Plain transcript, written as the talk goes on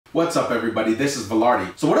What's up everybody, this is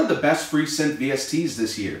Vollarti. So what are the best free synth VSTs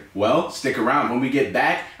this year? Well, stick around. When we get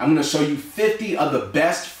back, I'm going to show you 50 of the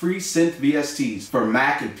best free synth VSTs for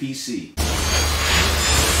Mac and PC.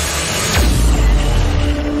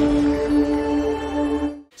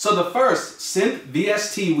 So the first synth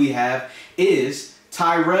VST we have is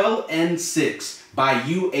Tyrell N6 by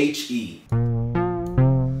UHE.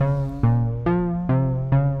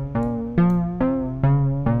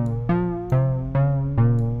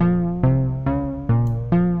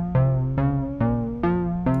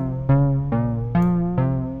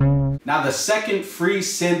 Now the second free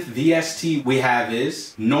synth VST we have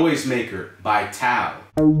is Noisemaker by Tao.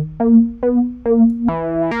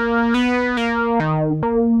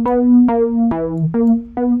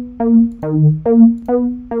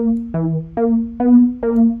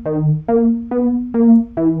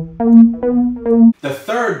 The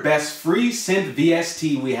third best free synth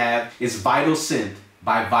VST we have is Vital Synth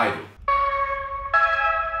by Vital.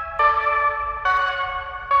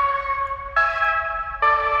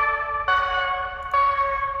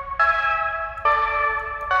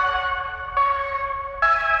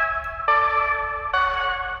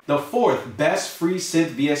 The fourth best free synth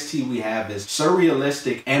VST we have is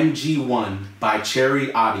Surrealistic MG-1 by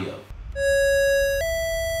Cherry Audio.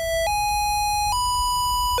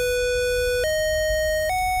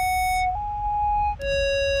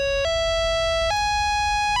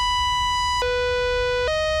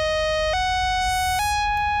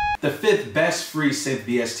 The fifth best free synth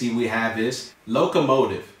VST we have is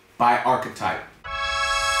Lokomotiv by Archetype.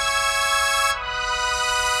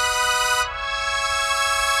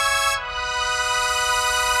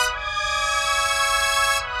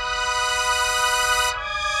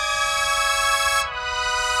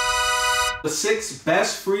 The sixth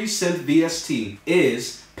best free synth VST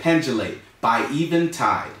is Pendulate by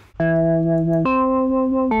Eventide.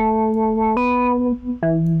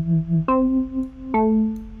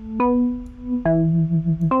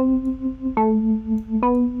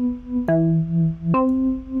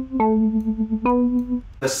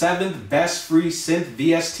 The seventh best free synth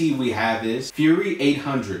VST we have is Fury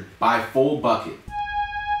 800 by Full Bucket.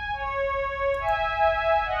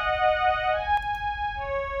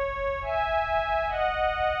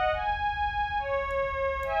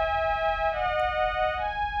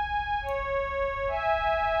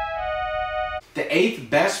 The eighth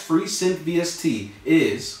best free synth VST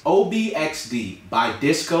is OBXD by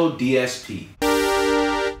Disco DSP.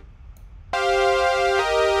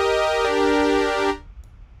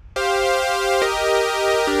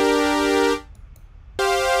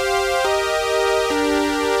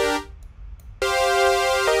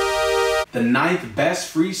 The ninth best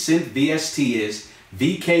free synth VST is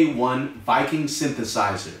VK1 Viking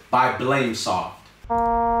Synthesizer by Blamesoft.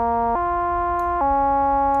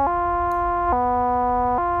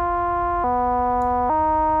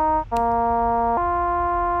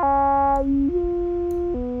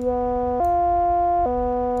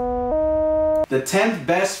 The 10th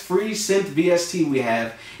best free synth VST we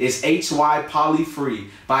have is HY Poly Free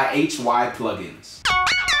by HY Plugins.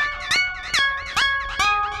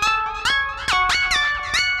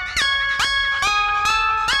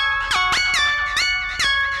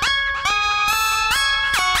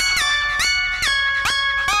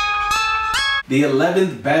 The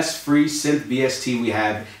 11th best free synth VST we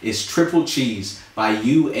have is Triple Cheese by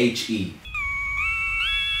UHE.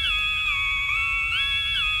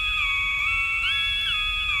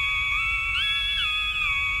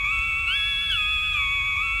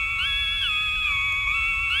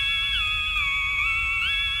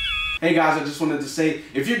 Hey guys, I just wanted to say,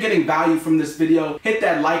 if you're getting value from this video, hit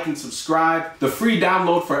that like and subscribe. The free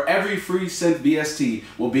download for every free synth VST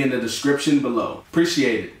will be in the description below.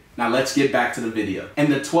 Appreciate it. Now let's get back to the video.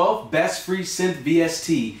 And the 12th best free synth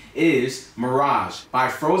VST is Mirage by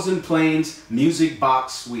Frozen Plains Music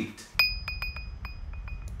Box Suite.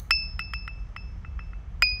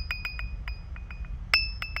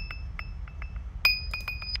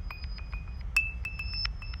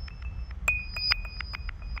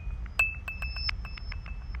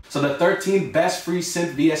 So the 13th best free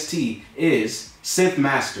synth VST is Synth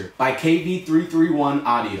Master by KV331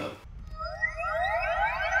 Audio.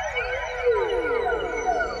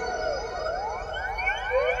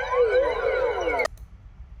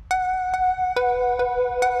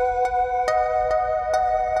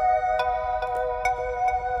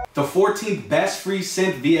 The 14th best free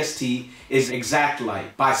synth VST is Exakt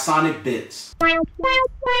Lite by Sonic Bits.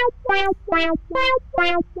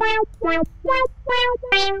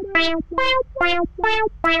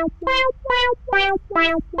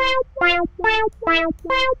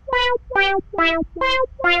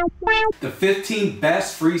 The 15th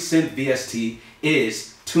best free synth VST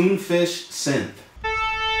is Tunefish Synth.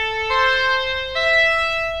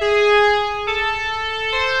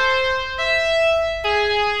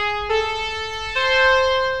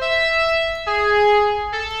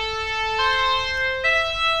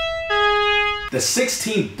 The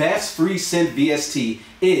 16th best free synth VST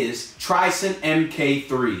is Tricent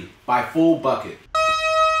MK by Full Bucket.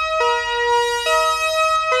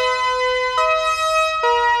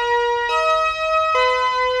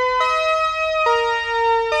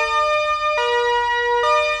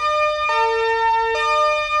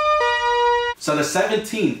 So the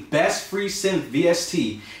 17th best free synth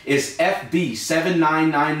VST is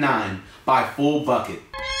FB7999 by Full Bucket.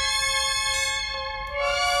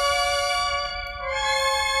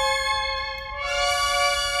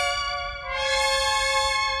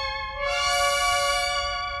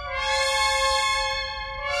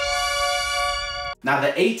 Now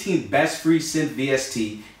the 18th best free synth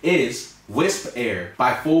VST is Whispair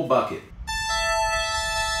by Full Bucket.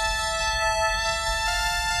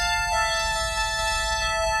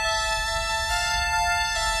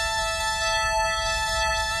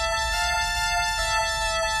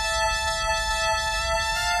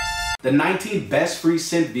 The 19th best free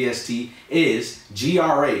synth VST is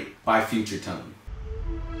GR8 by Future Tone.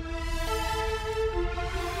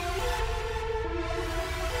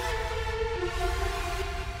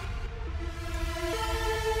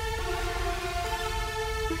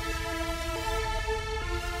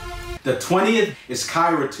 The 20th is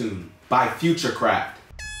Kairatune by Futurecraft.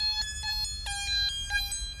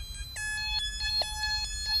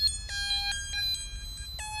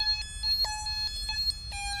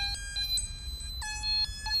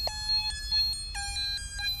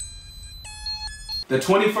 The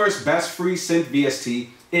 21st best free synth VST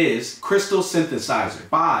is Crystal Synthesizer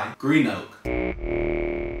by Green Oak.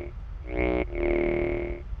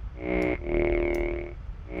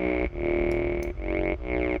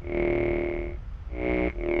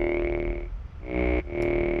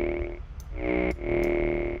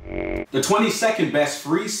 The 22nd best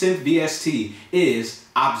free synth VST is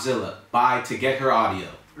Opzilla by To Get Her Audio.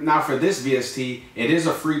 Now for this VST, it is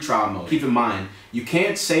a free trial mode. Keep in mind, you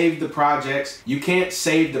can't save the projects, you can't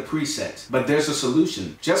save the presets, but there's a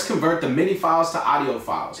solution. Just convert the MIDI files to audio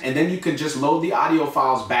files, and then you can just load the audio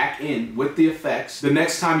files back in with the effects the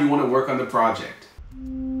next time you want to work on the project.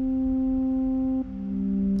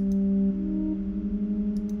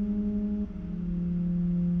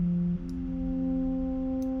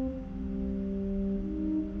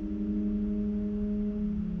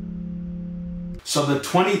 So the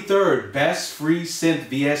 23rd best free synth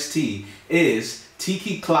VST is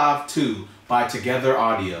Ticky Clav 2 by Together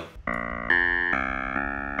Audio.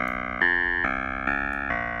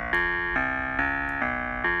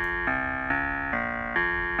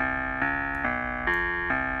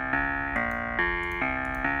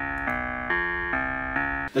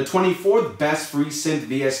 The 24th best free synth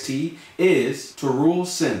VST is Tyrell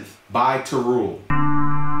Synth by Tyrell.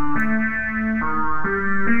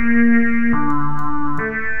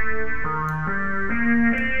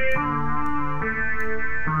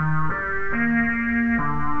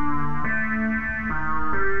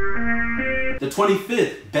 The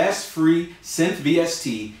 25th best free synth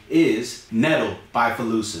VST is Nettle by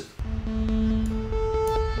Elusive.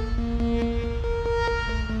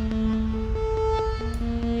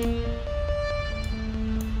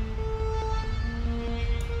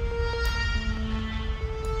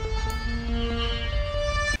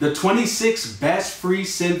 The 26th best free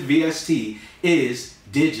synth VST is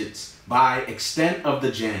Digits by Extent of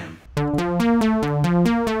the Jam.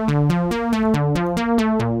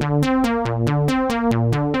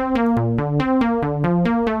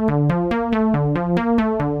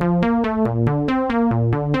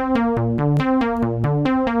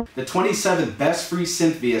 The 27th best free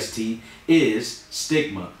synth VST is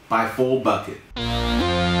Stigma by Full Bucket.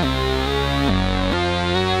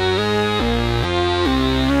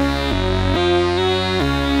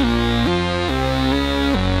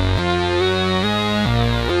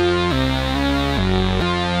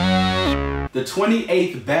 The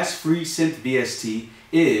 28th best free synth VST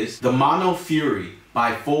is The Mono Fury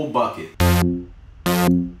by Full Bucket.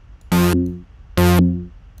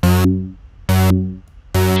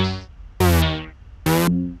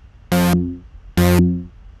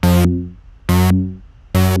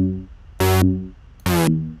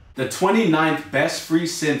 29th best free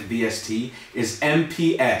synth VST is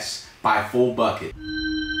MPS by Full Bucket.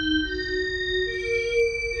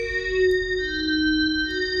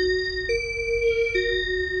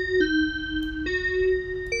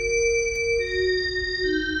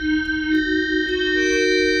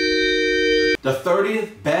 The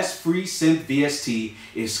 30th best free synth VST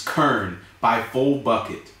is Kern by Full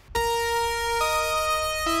Bucket.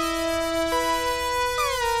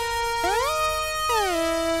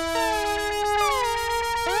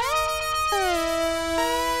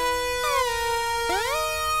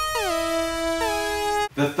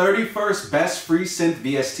 The 31st best free synth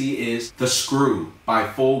VST is The Scrooo by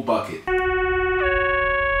Full Bucket.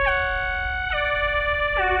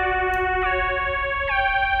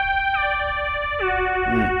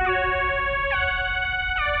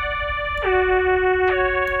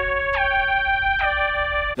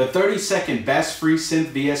 The 32nd best free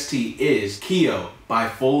synth VST is Qyooo by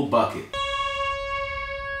Full Bucket.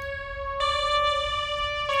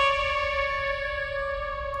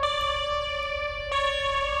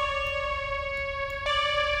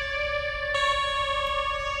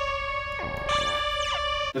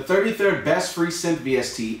 The 33rd best free synth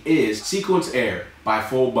VST is Sequence Air by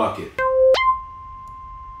Full Bucket.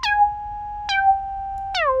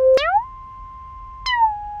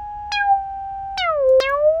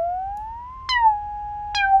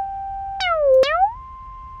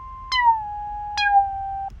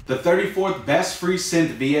 The 34th best free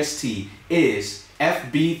synth VST is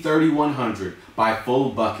FB3100 by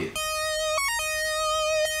Full Bucket.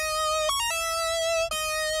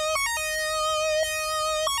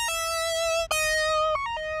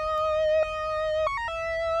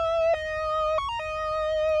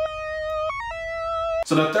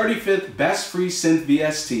 So the 35th best free synth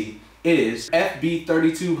VST is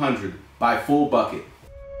FB3200 by Full Bucket.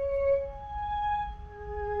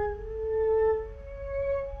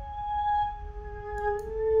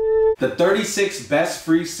 The 36th best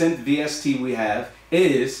free synth VST we have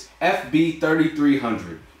is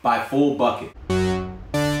FB3300 by Full Bucket.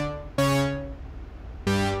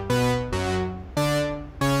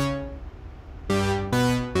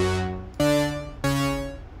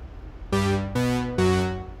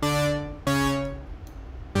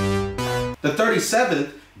 The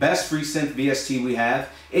 37th best free synth VST we have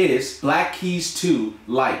is Black Keys 2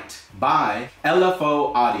 Lite by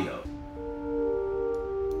LFO Audio.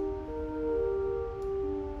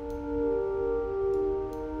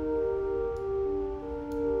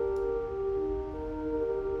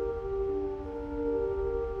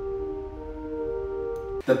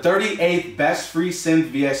 The 38th best free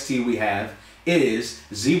synth VST we have is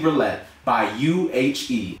Zebralette by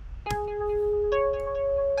UHE.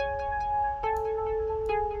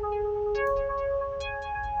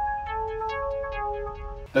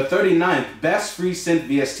 The 39th best free synth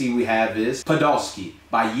VST we have is Podolski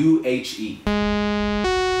by UHE.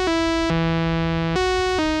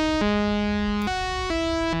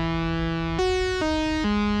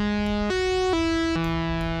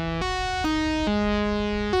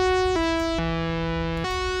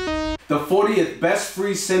 The 40th best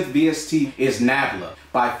free synth VST is Nabla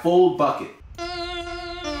by Full Bucket.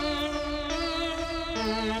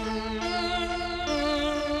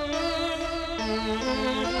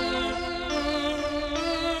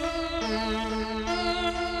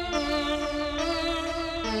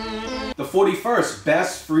 The 41st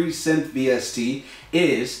best free synth VST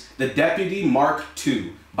is the Deputy Mark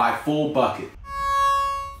II by Full Bucket.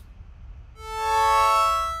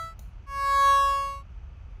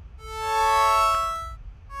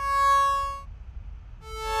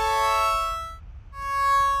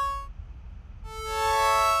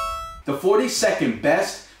 The 42nd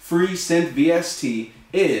best free synth VST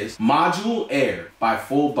is Modul Air by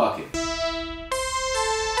Full Bucket.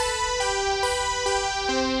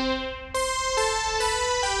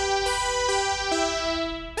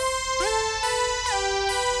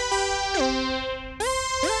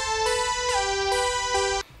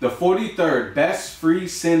 The 43rd best free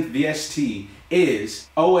synth VST is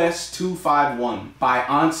OS251 by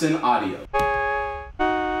Onsen Audio.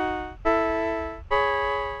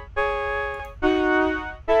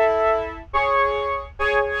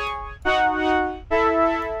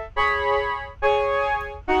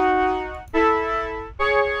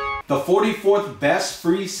 The 44th best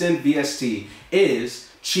free synth VST is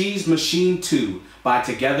Cheese Machine 2 by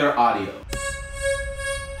Together Audio.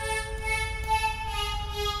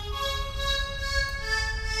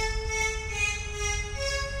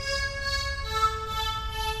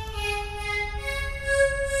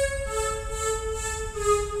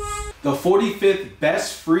 The 45th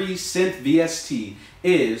best free synth VST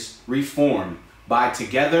is Reformed by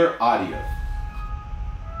Together Audio.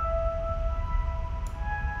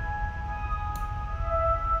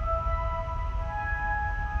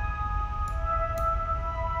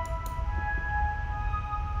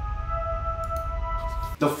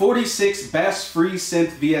 The 46th best free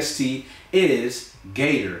synth VST is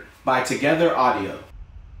Gator by Together Audio.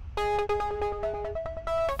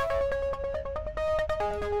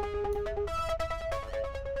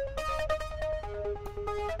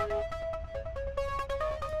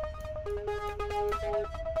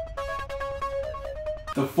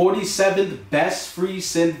 The 47th best free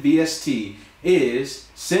synth VST is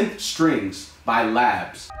Synth Strings by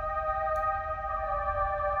Labs.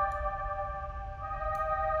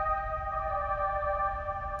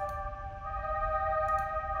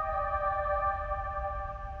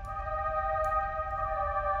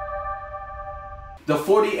 The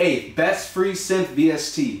 48th best free synth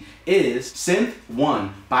VST is Synth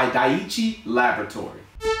 1 by Daiichi Laboratory.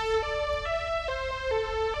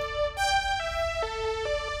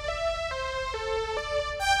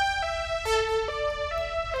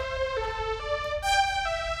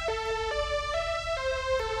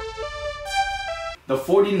 The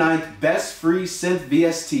 49th best free synth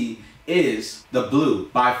VST is The Blooo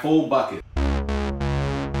by Full Bucket.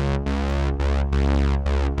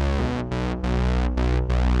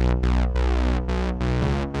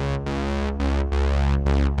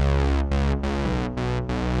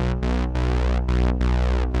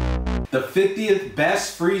 The 50th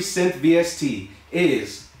best free synth VST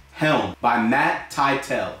is Helm by Matt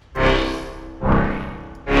Tyrell.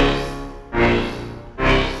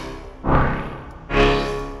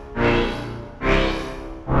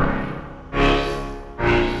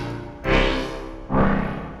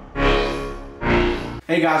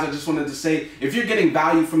 Hey guys, I just wanted to say, if you're getting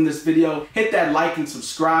value from this video, hit that like and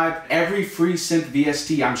subscribe. Every free synth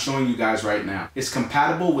VST I'm showing you guys right now is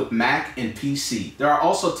compatible with Mac and PC. There are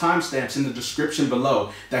also timestamps in the description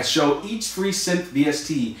below that show each free synth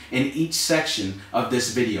VST in each section of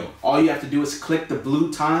this video. All you have to do is click the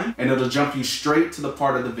blue time and it'll jump you straight to the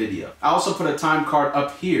part of the video. I also put a time card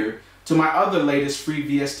up here to my other latest free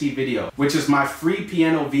VST video, which is my free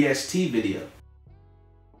piano VST video.